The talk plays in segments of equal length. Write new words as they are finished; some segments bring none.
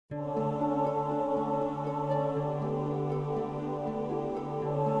Peter's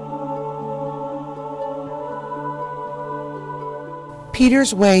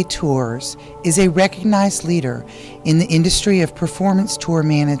Way Tours is a recognized leader in the industry of performance tour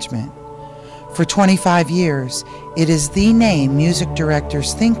management. For 25 years, it is the name music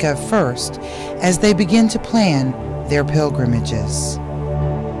directors think of first as they begin to plan their pilgrimages.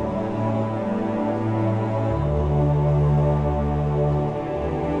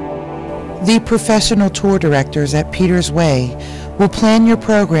 The professional tour directors at Peter's Way will plan your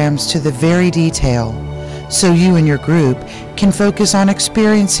programs to the very detail, so you and your group can focus on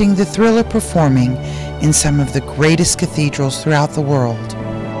experiencing the thrill of performing in some of the greatest cathedrals throughout the world.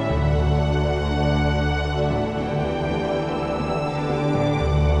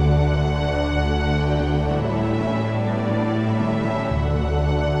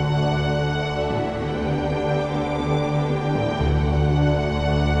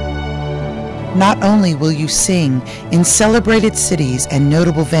 Not only will you sing in celebrated cities and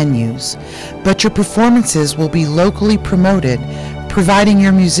notable venues, but your performances will be locally promoted, providing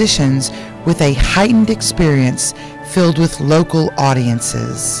your musicians with a heightened experience filled with local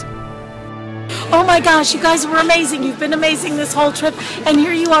audiences. Oh my gosh, you guys were amazing. You've been amazing this whole trip, and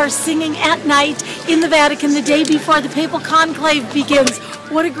here you are singing at night in the Vatican the day before the papal conclave begins.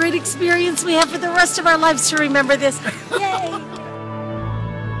 What a great experience we have for the rest of our lives to remember this. Yay!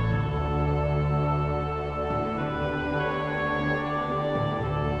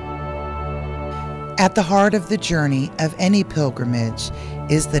 At the heart of the journey of any pilgrimage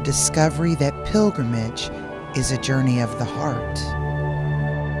is the discovery that pilgrimage is a journey of the heart.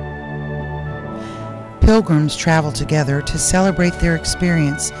 Pilgrims travel together to celebrate their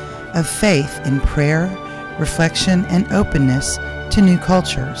experience of faith in prayer, reflection, and openness to new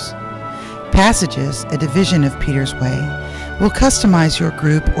cultures. Passages, a division of Peter's Way, will customize your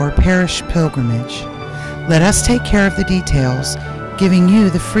group or parish pilgrimage. Let us take care of the details, giving you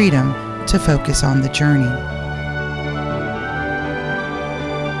the freedom to focus on the journey.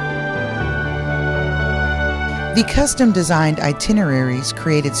 The custom-designed itineraries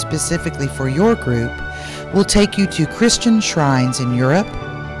created specifically for your group will take you to Christian shrines in Europe,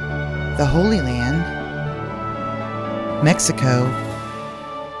 the Holy Land, Mexico,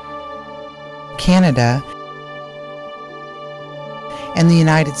 Canada, and the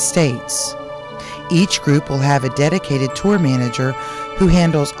United States. Each group will have a dedicated tour manager who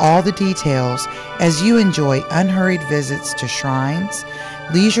handles all the details as you enjoy unhurried visits to shrines,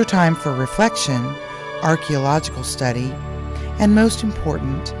 leisure time for reflection, archaeological study, and most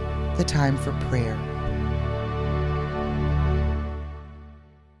important, the time for prayer.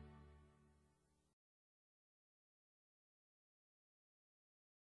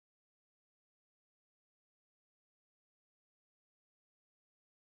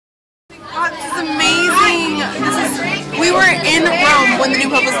 This is amazing. We were in Rome when the new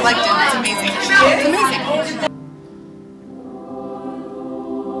pope was elected. It's amazing. It's amazing.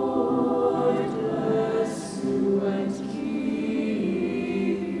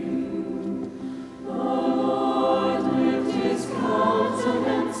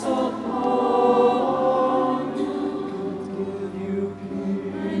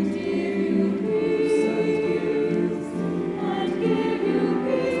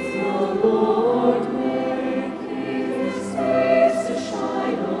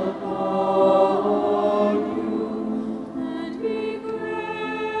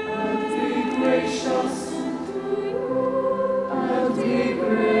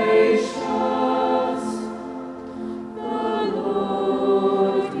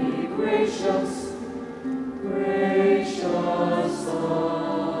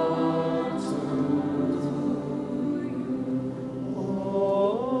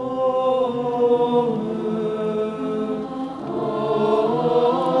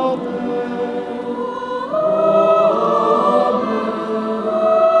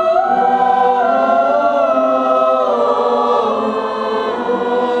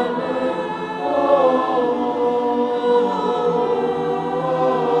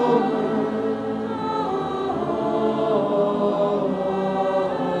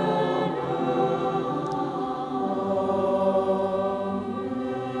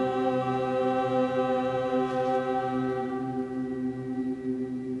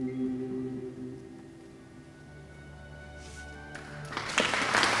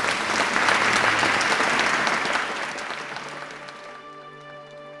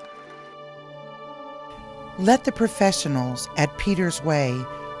 Let the professionals at Peter's Way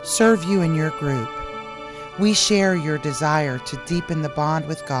serve you and your group. We share your desire to deepen the bond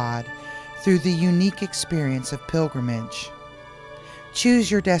with God through the unique experience of pilgrimage.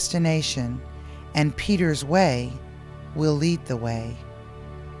 Choose your destination, and Peter's way will lead the way.